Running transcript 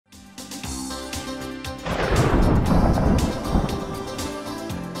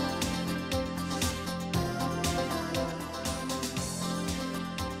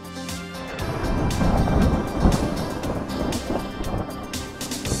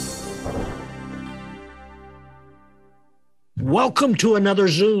Welcome to another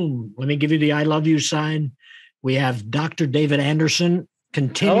Zoom. Let me give you the I love you sign. We have Dr. David Anderson.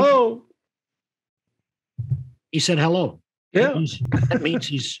 Continue. Hello. He said hello. Yeah. That means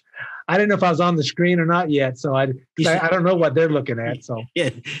he's. I didn't know if I was on the screen or not yet, so I don't know what they're looking at. So yeah,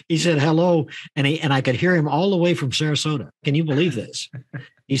 he said hello, and I could hear him all the way from Sarasota. Can you believe this?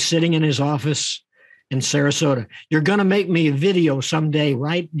 He's sitting in his office in Sarasota. You're going to make me a video someday,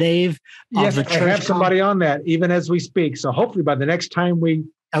 right, Dave? Yes, I have somebody on that even as we speak. So hopefully by the next time we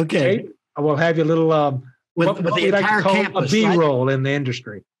tape, I will have you a little with the entire campus, a B-roll in the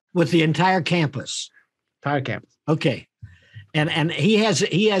industry with the entire campus. Entire campus. Okay, and he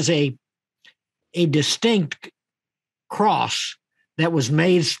has a distinct cross that was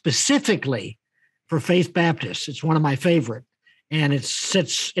made specifically for Faith Baptist. It's one of my favorite. And it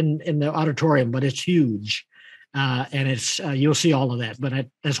sits in the auditorium, but it's huge. And it's you'll see all of that. But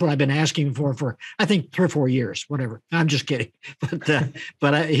that's what I've been asking for I think 3 or 4 years, whatever. I'm just kidding.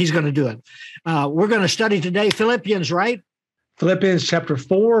 But he's going to do it. We're going to study today Philippians, right? Philippians chapter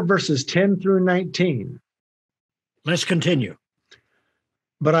 4, verses 10 through 19. Let's continue.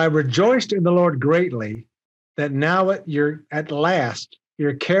 But I rejoiced in the Lord greatly that now at last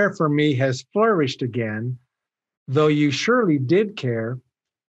your care for me has flourished again, though you surely did care,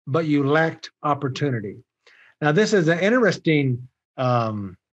 but you lacked opportunity. Now, this is an interesting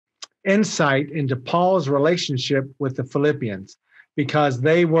insight into Paul's relationship with the Philippians, because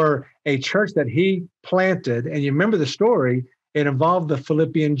they were a church that he planted. And you remember the story, it involved the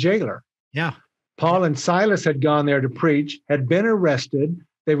Philippian jailer. Yeah. Paul and Silas had gone there to preach, had been arrested.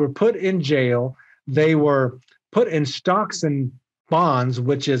 They were put in jail. They were put in stocks and bonds,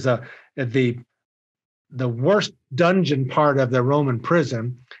 which is the worst dungeon part of the Roman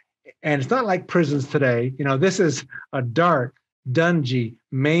prison. And it's not like prisons today. You know, this is a dark, dungy,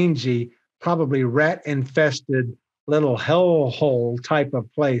 mangy, probably rat-infested little hellhole type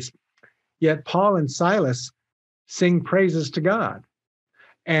of place. Yet Paul and Silas sing praises to God.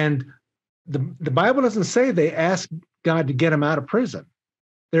 And the Bible doesn't say they asked God to get them out of prison.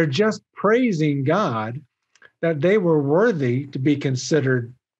 They're just praising God that they were worthy to be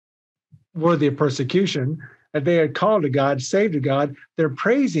considered worthy of persecution, that they had called to God, saved to God. They're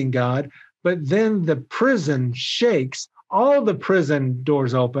praising God, but then the prison shakes, all the prison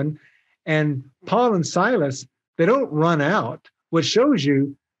doors open, and Paul and Silas, they don't run out, which shows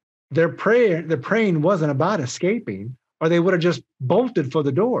you their praying wasn't about escaping, or they would have just bolted for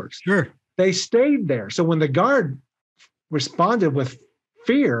the doors. Sure. They stayed there. So when the guard responded with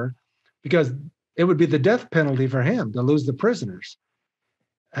fear, because it would be the death penalty for him to lose the prisoners,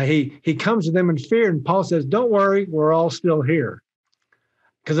 he comes to them in fear, and Paul says, don't worry, we're all still here.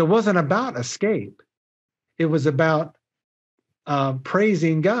 Because it wasn't about escape. It was about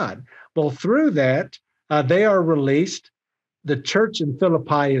praising God. Well, through that, they are released. The church in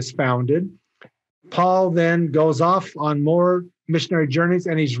Philippi is founded. Paul then goes off on more missionary journeys,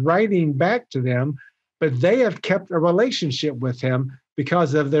 and he's writing back to them, but they have kept a relationship with him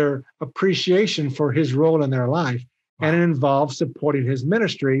because of their appreciation for his role in their life. And it involved supporting his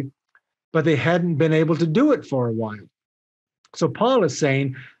ministry, but they hadn't been able to do it for a while. So Paul is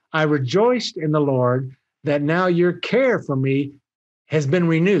saying, I rejoiced in the Lord that now your care for me has been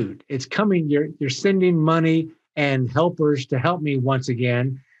renewed. It's coming, you're sending money and helpers to help me once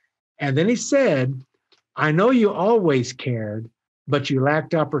again. And then he said, I know you always cared, but you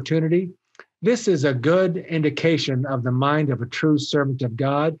lacked opportunity. This is a good indication of the mind of a true servant of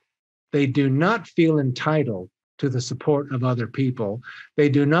God. They do not feel entitled to the support of other people. They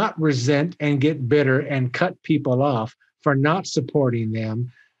do not resent and get bitter and cut people off for not supporting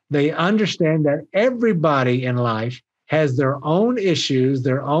them. They understand that everybody in life has their own issues,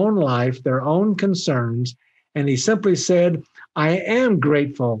 their own life, their own concerns. And he simply said, I am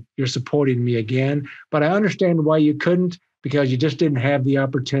grateful you're supporting me again, but I understand why you couldn't, because you just didn't have the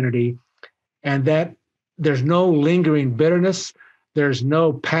opportunity. And that there's no lingering bitterness. There's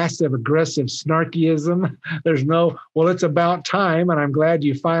no passive-aggressive snarkyism. There's no, well, it's about time, and I'm glad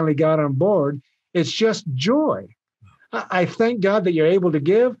you finally got on board. It's just joy. I thank God that you're able to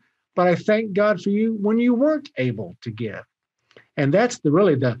give, but I thank God for you when you weren't able to give. And that's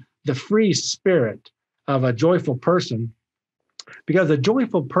really the free spirit of a joyful person, because a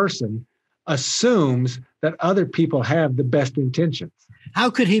joyful person assumes that other people have the best intentions. How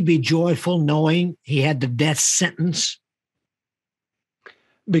could he be joyful knowing he had the death sentence?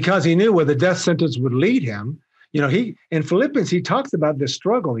 Because he knew where the death sentence would lead him. You know, in Philippians, he talks about the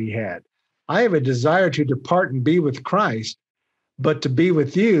struggle he had. I have a desire to depart and be with Christ, but to be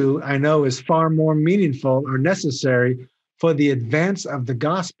with you, I know, is far more meaningful or necessary for the advance of the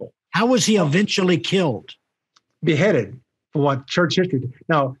gospel. How was he eventually killed? Beheaded. for what church history.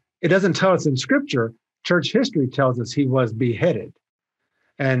 Now, it doesn't tell us in Scripture. Church history tells us he was beheaded.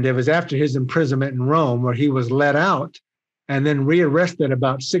 And it was after his imprisonment in Rome where he was let out and then rearrested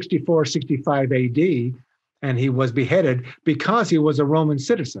about 64, 65 AD. And he was beheaded because he was a Roman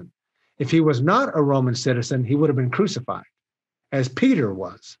citizen. If he was not a Roman citizen, he would have been crucified, as Peter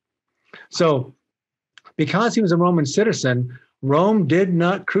was. So because he was a Roman citizen, Rome did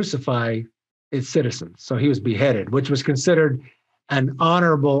not crucify its citizens. So he was beheaded, which was considered an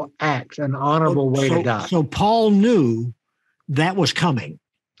honorable act, an honorable way to die. So Paul knew that was coming.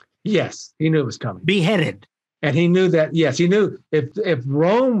 Yes, he knew it was coming. Beheaded. And he knew that, yes, he knew if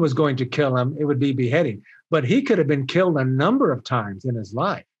Rome was going to kill him, it would be beheading. But he could have been killed a number of times in his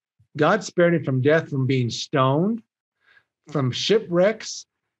life. God spared him from death, from being stoned, from shipwrecks.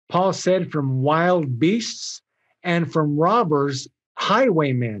 Paul said from wild beasts and from robbers,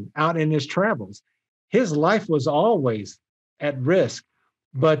 highwaymen out in his travels. His life was always at risk.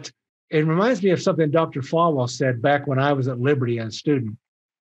 But it reminds me of something Dr. Falwell said back when I was at Liberty and a student.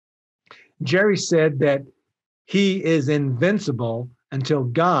 Jerry said that he is invincible until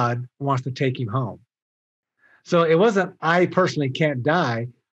God wants to take him home. So it wasn't, I personally can't die,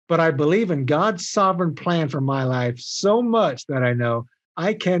 but I believe in God's sovereign plan for my life so much that I know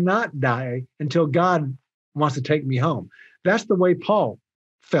I cannot die until God wants to take me home. That's the way Paul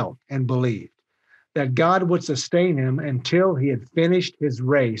felt and believed, that God would sustain him until he had finished his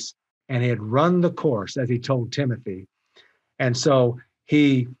race and he had run the course, as he told Timothy. And so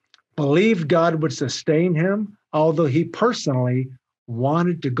he believed God would sustain him, although he personally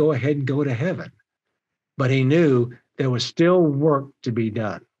wanted to go ahead and go to heaven. But he knew there was still work to be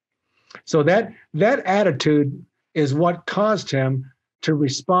done. So that attitude is what caused him to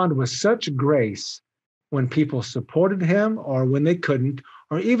respond with such grace when people supported him or when they couldn't,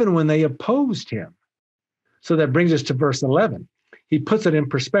 or even when they opposed him. So that brings us to verse 11. He puts it in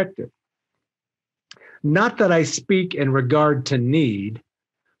perspective. Not that I speak in regard to need,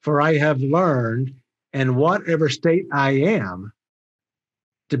 for I have learned in whatever state I am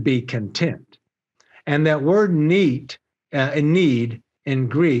to be content. And that word need in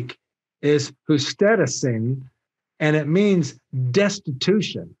Greek is husteresin, and it means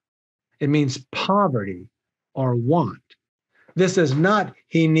destitution. It means poverty or want. This is not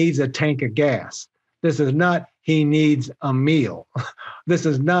he needs a tank of gas. This is not he needs a meal. This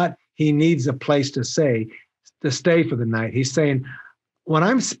is not he needs a place to stay for the night. He's saying, when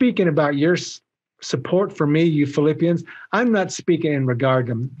I'm speaking about your support for me, you Philippians, I'm not speaking in regard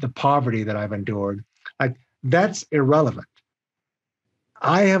to the poverty that I've endured. That's irrelevant.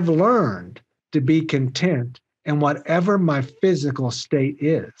 I have learned to be content in whatever my physical state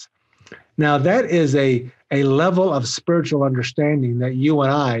is. Now, that is a level of spiritual understanding that you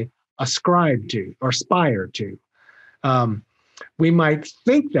and I ascribe to or aspire to. We might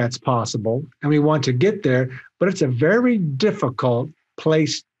think that's possible and we want to get there, but it's a very difficult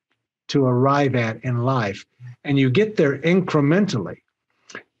place to arrive at in life. And you get there incrementally.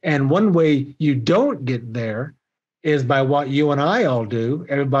 And one way you don't get there is by what you and I all do,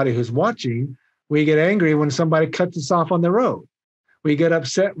 everybody who's watching. We get angry when somebody cuts us off on the road. We get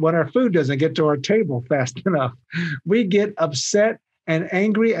upset when our food doesn't get to our table fast enough. We get upset and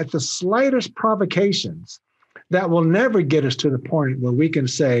angry at the slightest provocations that will never get us to the point where we can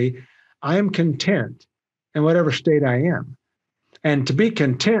say, I am content in whatever state I am. And to be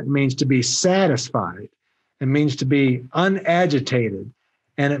content means to be satisfied. It means to be unagitated.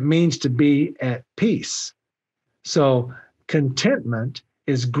 And it means to be at peace. So contentment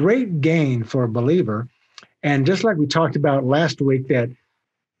is great gain for a believer. And just like we talked about last week, that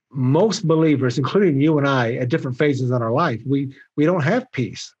most believers, including you and I, at different phases in our life, we don't have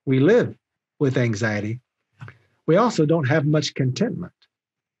peace. We live with anxiety. We also don't have much contentment.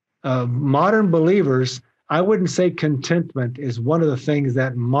 Modern believers, I wouldn't say contentment is one of the things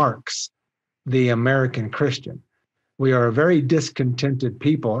that marks the American Christian. We are a very discontented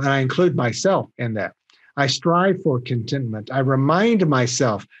people, and I include myself in that. I strive for contentment. I remind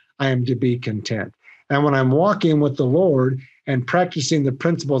myself I am to be content. And when I'm walking with the Lord and practicing the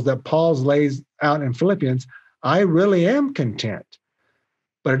principles that Paul lays out in Philippians, I really am content.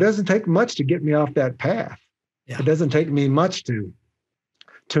 But it doesn't take much to get me off that path. Yeah. It doesn't take me much to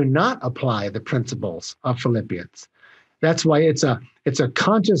not apply the principles of Philippians. That's why it's a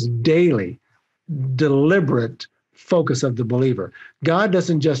conscious, daily, deliberate focus of the believer. God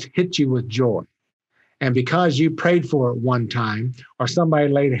doesn't just hit you with joy. And because you prayed for it one time, or somebody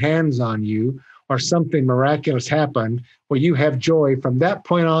laid hands on you, or something miraculous happened where you have joy from that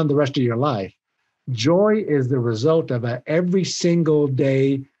point on the rest of your life. Joy is the result of an every single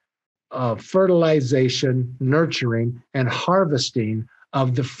day fertilization, nurturing, and harvesting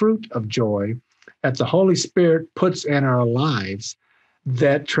of the fruit of joy that the Holy Spirit puts in our lives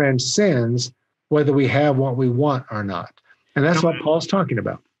that transcends whether we have what we want or not. And that's what Paul's talking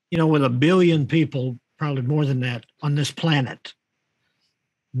about. With 1 billion people, probably more than that, on this planet,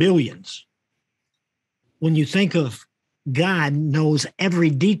 billions. When you think of God knows every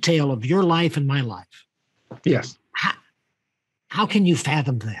detail of your life and my life. Yes. How can you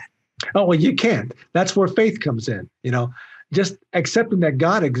fathom that? Oh, well, you can't. That's where faith comes in. Just accepting that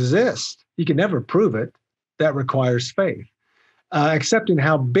God exists. You can never prove it. That requires faith. Accepting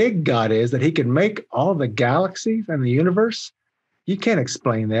how big God is, that he can make all the galaxies and the universe. You can't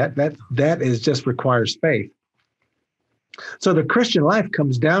explain that. That is just requires faith. So the Christian life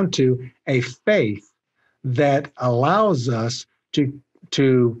comes down to a faith that allows us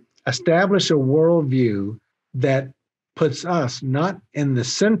to establish a worldview that puts us not in the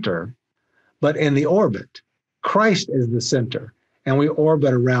center, but in the orbit. Christ is the center, and we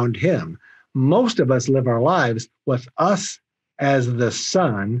orbit around him. Most of us live our lives with us as the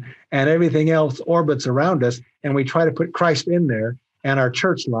sun, and everything else orbits around us, and we try to put Christ in there and our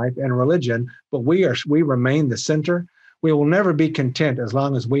church life and religion, but we remain the center. We will never be content as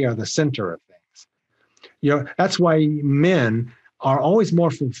long as we are the center of things. That's why men are always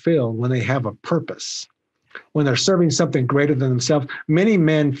more fulfilled when they have a purpose, when they're serving something greater than themselves. Many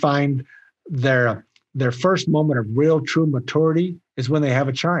men find their first moment of real, true maturity is when they have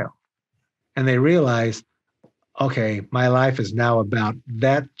a child, and they realize, okay, my life is now about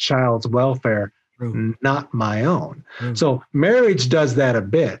that child's welfare, not my own. So marriage does that a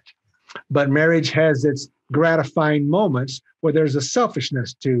bit, but marriage has its gratifying moments where there's a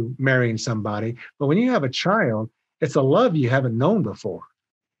selfishness to marrying somebody. But when you have a child, it's a love you haven't known before.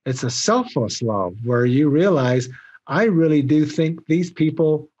 It's a selfless love where you realize, I really do think these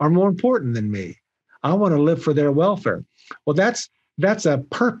people are more important than me. I want to live for their welfare. Well, that's a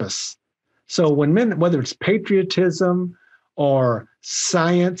purpose. So when men, whether it's patriotism or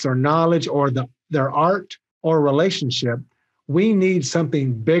science or knowledge or their art or relationship, we need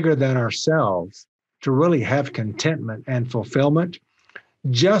something bigger than ourselves to really have contentment and fulfillment.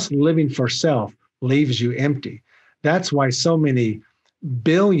 Just living for self leaves you empty. That's why so many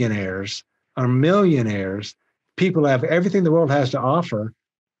billionaires or millionaires, people who have everything the world has to offer,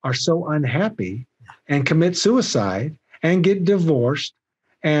 are so unhappy and commit suicide and get divorced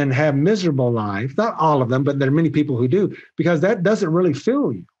and have miserable lives. Not all of them, but there are many people who do, because that doesn't really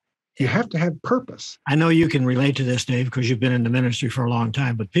fill you. You have to have purpose. I know you can relate to this, Dave, because you've been in the ministry for a long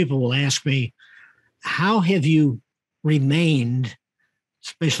time, but people will ask me, how have you remained,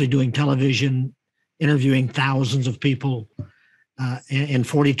 especially doing television, interviewing thousands of people in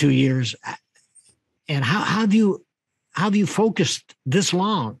 42 years, and how have you focused this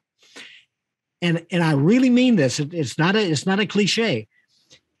long? And I really mean this. It's not a cliche.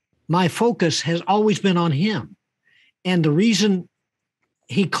 My focus has always been on him. And the reason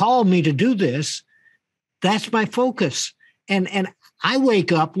he called me to do this, that's my focus. And I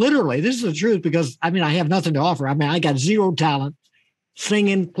wake up, literally, this is the truth, because I have nothing to offer. I got zero talent,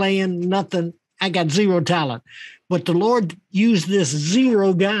 singing, playing, nothing. I got zero talent. But the Lord used this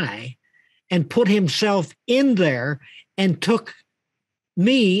zero guy and put himself in there and took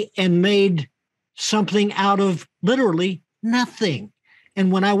me and made something out of literally nothing.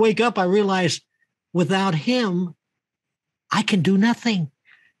 And when I wake up, I realize without him, I can do nothing.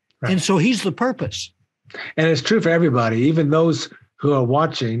 Right. And so he's the purpose. And it's true for everybody, even those who are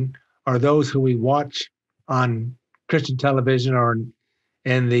watching or those who we watch on Christian television or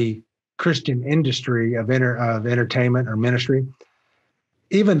in the Christian industry of entertainment or ministry.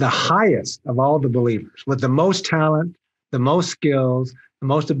 Even the highest of all the believers with the most talent, the most skills, the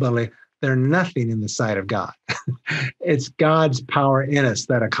most ability, they're nothing in the sight of God. It's God's power in us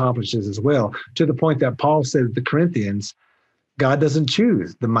that accomplishes his will, to the point that Paul said to the Corinthians, God doesn't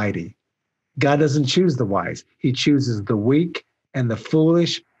choose the mighty. God doesn't choose the wise. He chooses the weak and the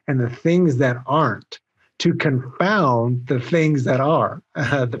foolish and the things that aren't, to confound the things that are,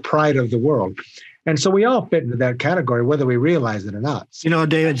 the pride of the world. And so we all fit into that category, whether we realize it or not.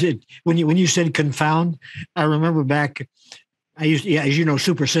 David, when you said confound, I remember back, as you know,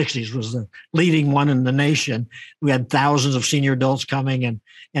 Super 60s was the leading one in the nation. We had thousands of senior adults coming, and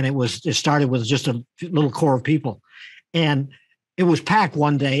it started with just a little core of people. And it was packed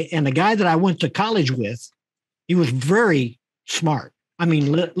one day, and the guy that I went to college with, he was very smart.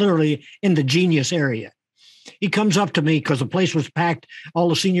 Literally in the genius area. He comes up to me because the place was packed. All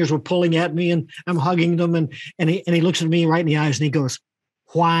the seniors were pulling at me, and I'm hugging them. And he looks at me right in the eyes and he goes,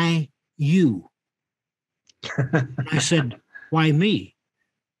 "Why you?" And I said, "Why me?"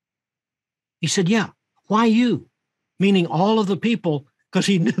 He said, yeah. Why you? Meaning all of the people, because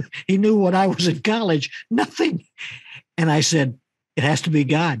he knew when I was in college, nothing. And I said, it has to be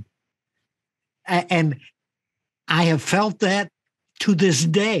God. And I have felt that to this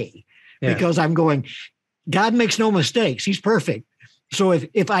day, because I'm going, God makes no mistakes. He's perfect. So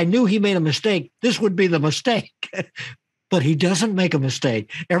if I knew he made a mistake, this would be the mistake. But he doesn't make a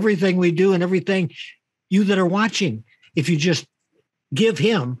mistake. Everything we do and everything, you that are watching, if you just give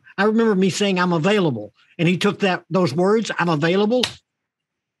him, I remember me saying, I'm available. And he took those words, I'm available.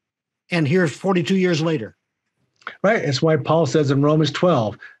 And here's 42 years later. Right. It's why Paul says in Romans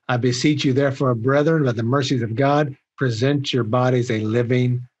 12, I beseech you, therefore, brethren, by the mercies of God, present your bodies a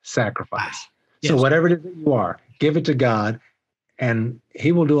living sacrifice. Yes. So whatever it is that you are, give it to God, and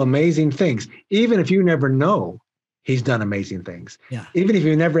he will do amazing things. Even if you never know he's done amazing things. Yeah. Even if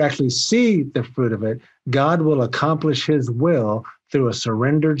you never actually see the fruit of it, God will accomplish his will through a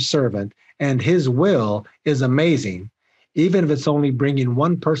surrendered servant, and his will is amazing, even if it's only bringing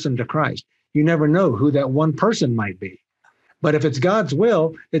one person to Christ. You never know who that one person might be. But if it's God's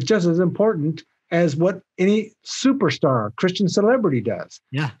will, it's just as important as what any superstar, Christian celebrity does.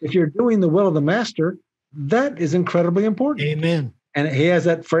 Yeah. If you're doing the will of the master, that is incredibly important. Amen. And he has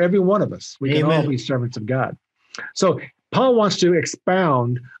that for every one of us. We can all be servants of God. So Paul wants to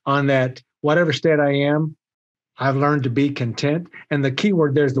expound on that, whatever state I am, I've learned to be content. And the key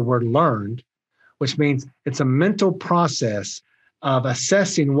word there is the word learned, which means it's a mental process of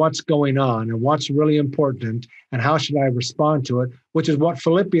assessing what's going on and what's really important and how should I respond to it, which is what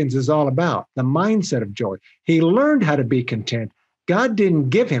Philippians is all about, the mindset of joy. He learned how to be content. God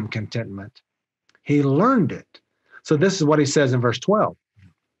didn't give him contentment. He learned it. So this is what he says in verse 12.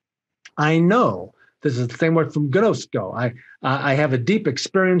 I know, this is the same word from gnosko. I have a deep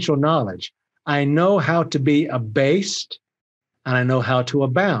experiential knowledge. I know how to be abased, and I know how to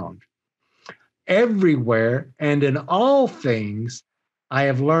abound. Everywhere and in all things, I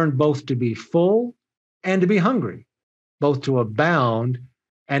have learned both to be full and to be hungry, both to abound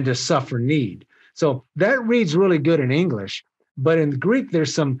and to suffer need. So that reads really good in English, but in Greek,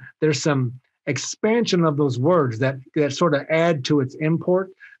 there's some expansion of those words that sort of add to its import.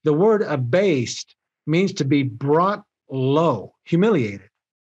 The word abased means to be brought low, humiliated.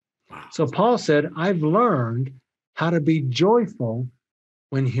 Wow. So Paul said, I've learned how to be joyful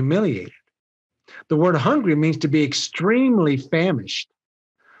when humiliated. The word hungry means to be extremely famished.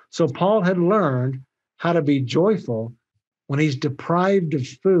 So Paul had learned how to be joyful when he's deprived of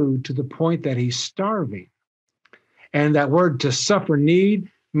food to the point that he's starving. And that word to suffer need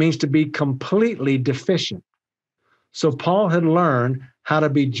means to be completely deficient. So Paul had learned how to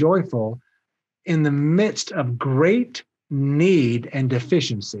be joyful in the midst of great need and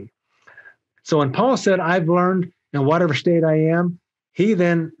deficiency. So when Paul said, I've learned in whatever state I am, he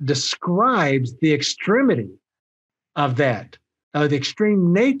then describes the extremity of that, the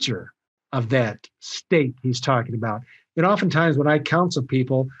extreme nature of that state he's talking about. And oftentimes when I counsel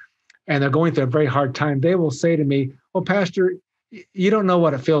people and they're going through a very hard time, they will say to me, oh, Pastor, you don't know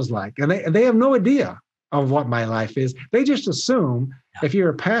what it feels like. And they have no idea of what my life is. They just assume if you're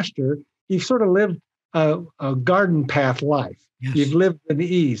a pastor, you've sort of lived a garden path life. Yes. You've lived in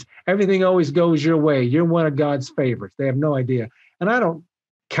ease. Everything always goes your way. You're one of God's favorites. They have no idea. And I don't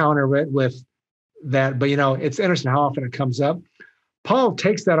counter it with that, but it's interesting how often it comes up. Paul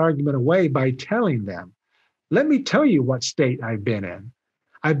takes that argument away by telling them, let me tell you what state I've been in.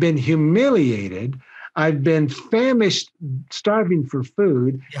 I've been humiliated. I've been famished, starving for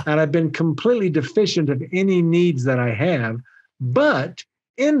food, and I've been completely deficient of any needs that I have. But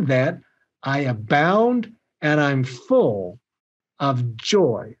in that, I abound and I'm full of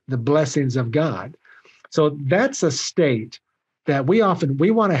joy, the blessings of God. So that's a state that we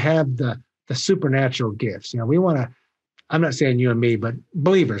want to have the supernatural gifts. We want to, I'm not saying you and me, but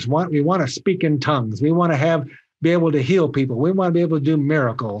believers, we want to speak in tongues. We want to be able to heal people. We want to be able to do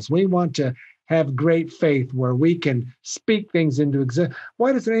miracles. We want to have great faith where we can speak things into existence.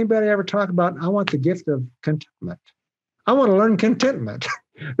 Why doesn't anybody ever talk about, I want the gift of contentment? I want to learn contentment.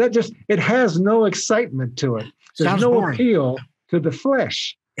 It has no excitement to it. There's no appeal to the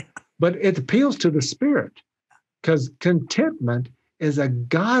flesh, but it appeals to the spirit, because contentment is a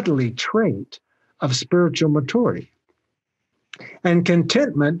godly trait of spiritual maturity. And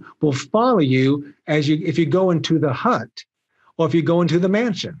contentment will follow you if you go into the hut or if you go into the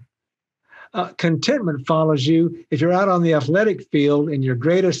mansion. Contentment follows you if you're out on the athletic field in your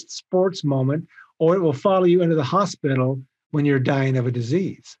greatest sports moment, or it will follow you into the hospital when you're dying of a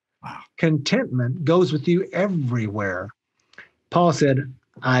disease. Wow. Contentment goes with you everywhere. Paul said,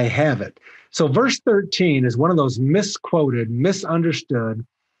 I have it. So verse 13 is one of those misquoted, misunderstood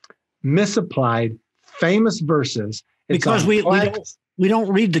misapplied, famous verses. It's because on we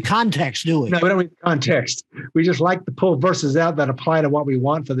don't read the context, do we? No, we don't read the context. We just like to pull verses out that apply to what we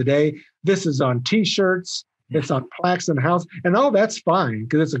want for the day. This is on T-shirts. It's on plaques in the house, and all that's fine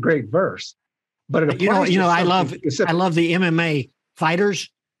because it's a great verse. But it applies I love the MMA fighters,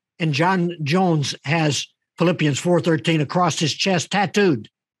 and John Jones has Philippians 4:13 across his chest tattooed.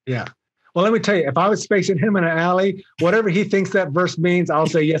 Yeah. Well, let me tell you, if I was facing him in an alley, whatever he thinks that verse means, I'll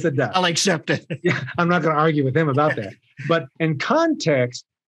say, yes, it does. I'll accept it. Yeah, I'm not going to argue with him about that. But in context,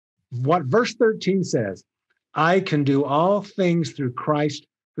 what verse 13 says, I can do all things through Christ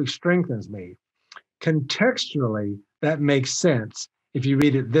who strengthens me. Contextually, that makes sense if you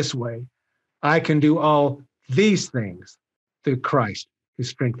read it this way. I can do all these things through Christ who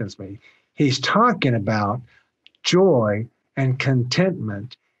strengthens me. He's talking about joy and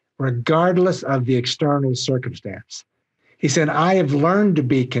contentment regardless of the external circumstance. He said, I have learned to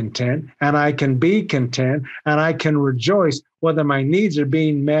be content, and I can be content, and I can rejoice whether my needs are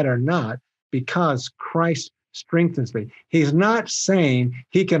being met or not, because Christ strengthens me. He's not saying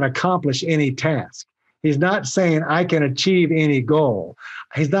he can accomplish any task. He's not saying I can achieve any goal.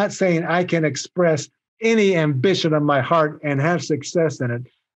 He's not saying I can express any ambition of my heart and have success in it.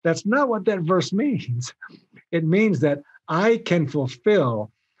 That's not what that verse means. It means that I can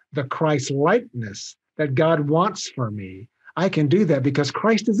fulfill the Christ likeness that God wants for me. I can do that because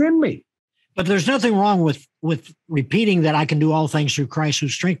Christ is in me. But there's nothing wrong with repeating that I can do all things through Christ who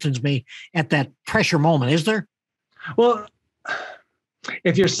strengthens me at that pressure moment, is there? Well,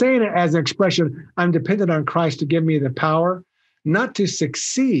 if you're saying it as an expression, I'm dependent on Christ to give me the power, not to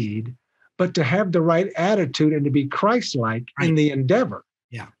succeed, but to have the right attitude and to be Christ-like in the endeavor.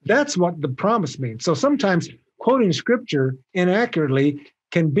 Yeah. That's what the promise means. So sometimes quoting scripture inaccurately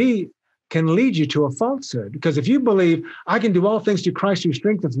can lead you to a falsehood. Because if you believe I can do all things through Christ who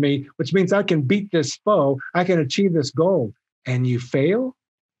strengthens me, which means I can beat this foe, I can achieve this goal, and you fail,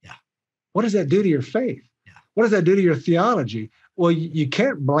 what does that do to your faith? Yeah. What does that do to your theology? Well, you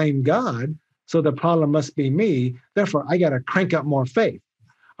can't blame God, so the problem must be me. Therefore, I got to crank up more faith.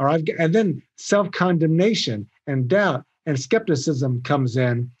 And then self-condemnation and doubt and skepticism comes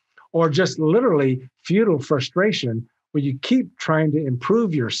in, or just literally futile frustration where you keep trying to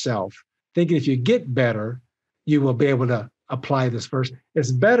improve yourself, thinking if you get better, you will be able to apply this verse.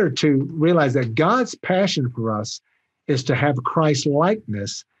 It's better to realize that God's passion for us is to have Christ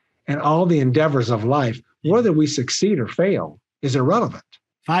likeness in all the endeavors of life. Whether we succeed or fail is irrelevant.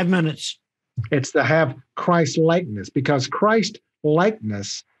 5 minutes. It's to have Christ likeness, because Christ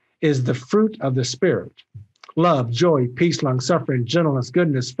likeness is the fruit of the Spirit. Love, joy, peace, long-suffering, gentleness,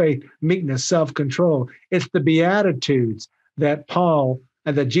 goodness, faith, meekness, self-control. It's the Beatitudes that Paul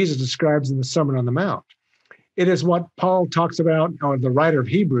and that Jesus describes in the Sermon on the Mount. It is what Paul talks about, or the writer of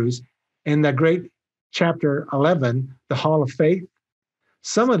Hebrews, in that great chapter 11, the Hall of Faith.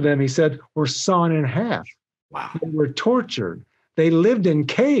 Some of them, he said, were sawn in half. Wow. They were tortured. They lived in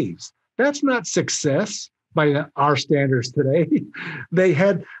caves. That's not success by our standards today. They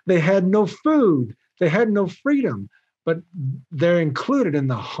had no food. They had no freedom, but they're included in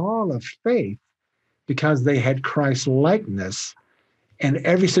the hall of faith because they had Christ's likeness in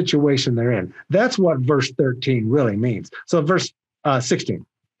every situation they're in. That's what verse 13 really means. So verse 16,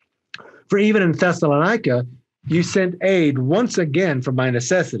 for even in Thessalonica, you sent aid once again for my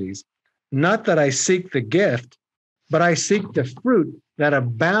necessities, not that I seek the gift, but I seek the fruit that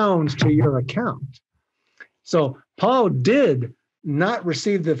abounds to your account. So Paul did not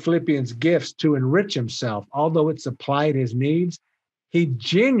receive the Philippians' gifts to enrich himself, although it supplied his needs. He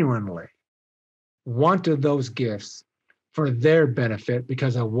genuinely wanted those gifts for their benefit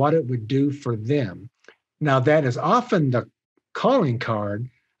because of what it would do for them. Now, that is often the calling card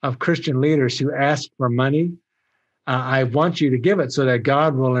of Christian leaders who ask for money. I want you to give it so that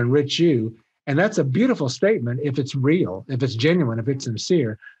God will enrich you. And that's a beautiful statement if it's real, if it's genuine, if it's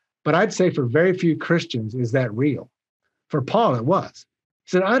sincere. But I'd say for very few Christians is that real. For Paul, it was.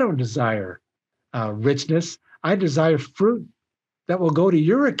 He said, I don't desire richness. I desire fruit that will go to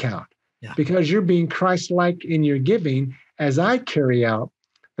your account because you're being Christ-like in your giving as I carry out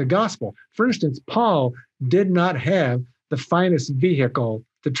the gospel. For instance, Paul did not have the finest vehicle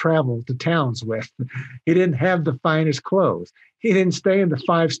to travel to towns with. He didn't have the finest clothes. He didn't stay in the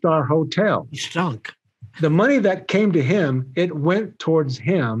 5-star hotel. He stunk. The money that came to him, it went towards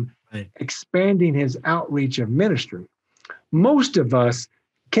him expanding his outreach of ministry. Most of us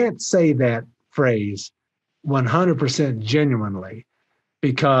can't say that phrase 100% genuinely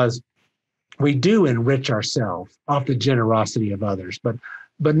because we do enrich ourselves off the generosity of others, but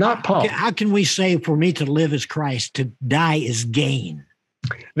not Paul. How can we say for me to live is Christ, to die is gain?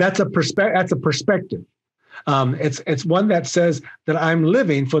 That's a perspective. It's one that says that I'm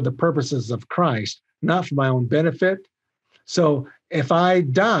living for the purposes of Christ, not for my own benefit. So if I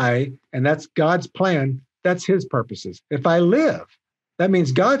die, and that's God's plan, that's his purposes. If I live, that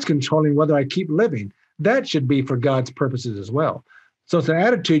means God's controlling whether I keep living. That should be for God's purposes as well. So it's an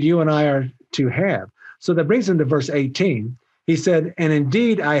attitude you and I are to have. So that brings him to verse 18. He said, and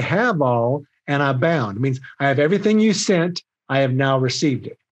indeed I have all and I abound. It means I have everything you sent, I have now received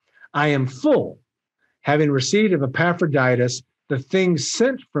it. I am full, having received of Epaphroditus the things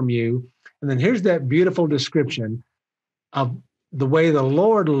sent from you. And then here's that beautiful description of the way the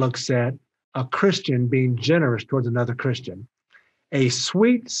Lord looks at a Christian being generous towards another Christian. A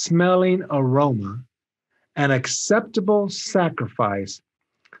sweet smelling aroma, an acceptable sacrifice,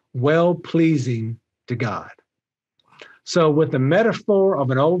 well-pleasing to God. So with the metaphor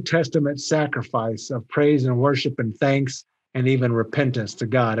of an Old Testament sacrifice of praise and worship and thanks and even repentance to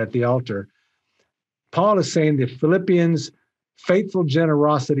God at the altar, Paul is saying the Philippians' faithful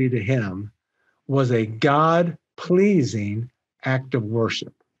generosity to him was a God-pleasing act of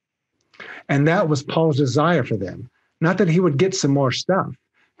worship. And that was Paul's desire for them. Not that he would get some more stuff,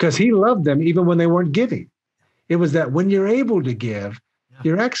 because he loved them even when they weren't giving. It was that when you're able to give,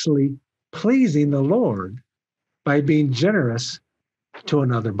 you're actually pleasing the Lord by being generous to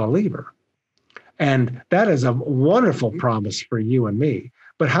another believer. And that is a wonderful promise for you and me.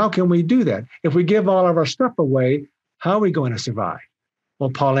 But how can we do that? If we give all of our stuff away, how are we going to survive? Well,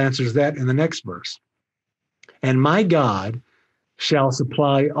 Paul answers that in the next verse. And my God shall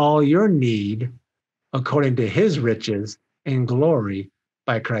supply all your need according to his riches in glory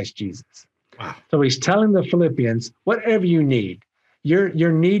by Christ Jesus. Wow. So he's telling the Philippians, whatever you need,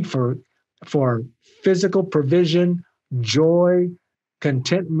 your need for physical provision, joy,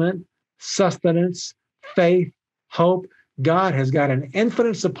 contentment, sustenance, faith, hope, God has got an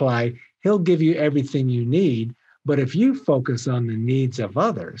infinite supply. He'll give you everything you need. But if you focus on the needs of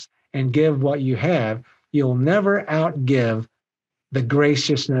others and give what you have, you'll never outgive the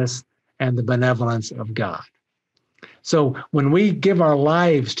graciousness and the benevolence of God. So when we give our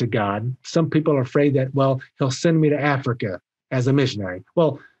lives to God, some people are afraid that, well, he'll send me to Africa as a missionary.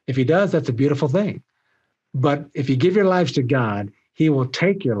 Well, if he does, that's a beautiful thing. But if you give your lives to God, he will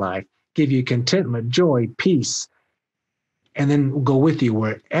take your life, give you contentment, joy, peace, and then go with you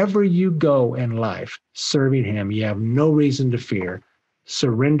wherever you go in life, serving him. You have no reason to fear.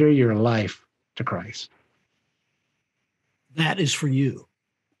 Surrender your life to Christ. That is for you.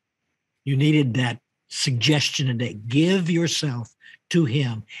 You needed that suggestion today. Give yourself to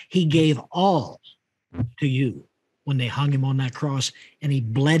him. He gave all to you when they hung him on that cross, and he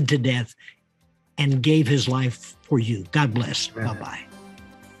bled to death and gave his life for you. God bless. Bye-bye.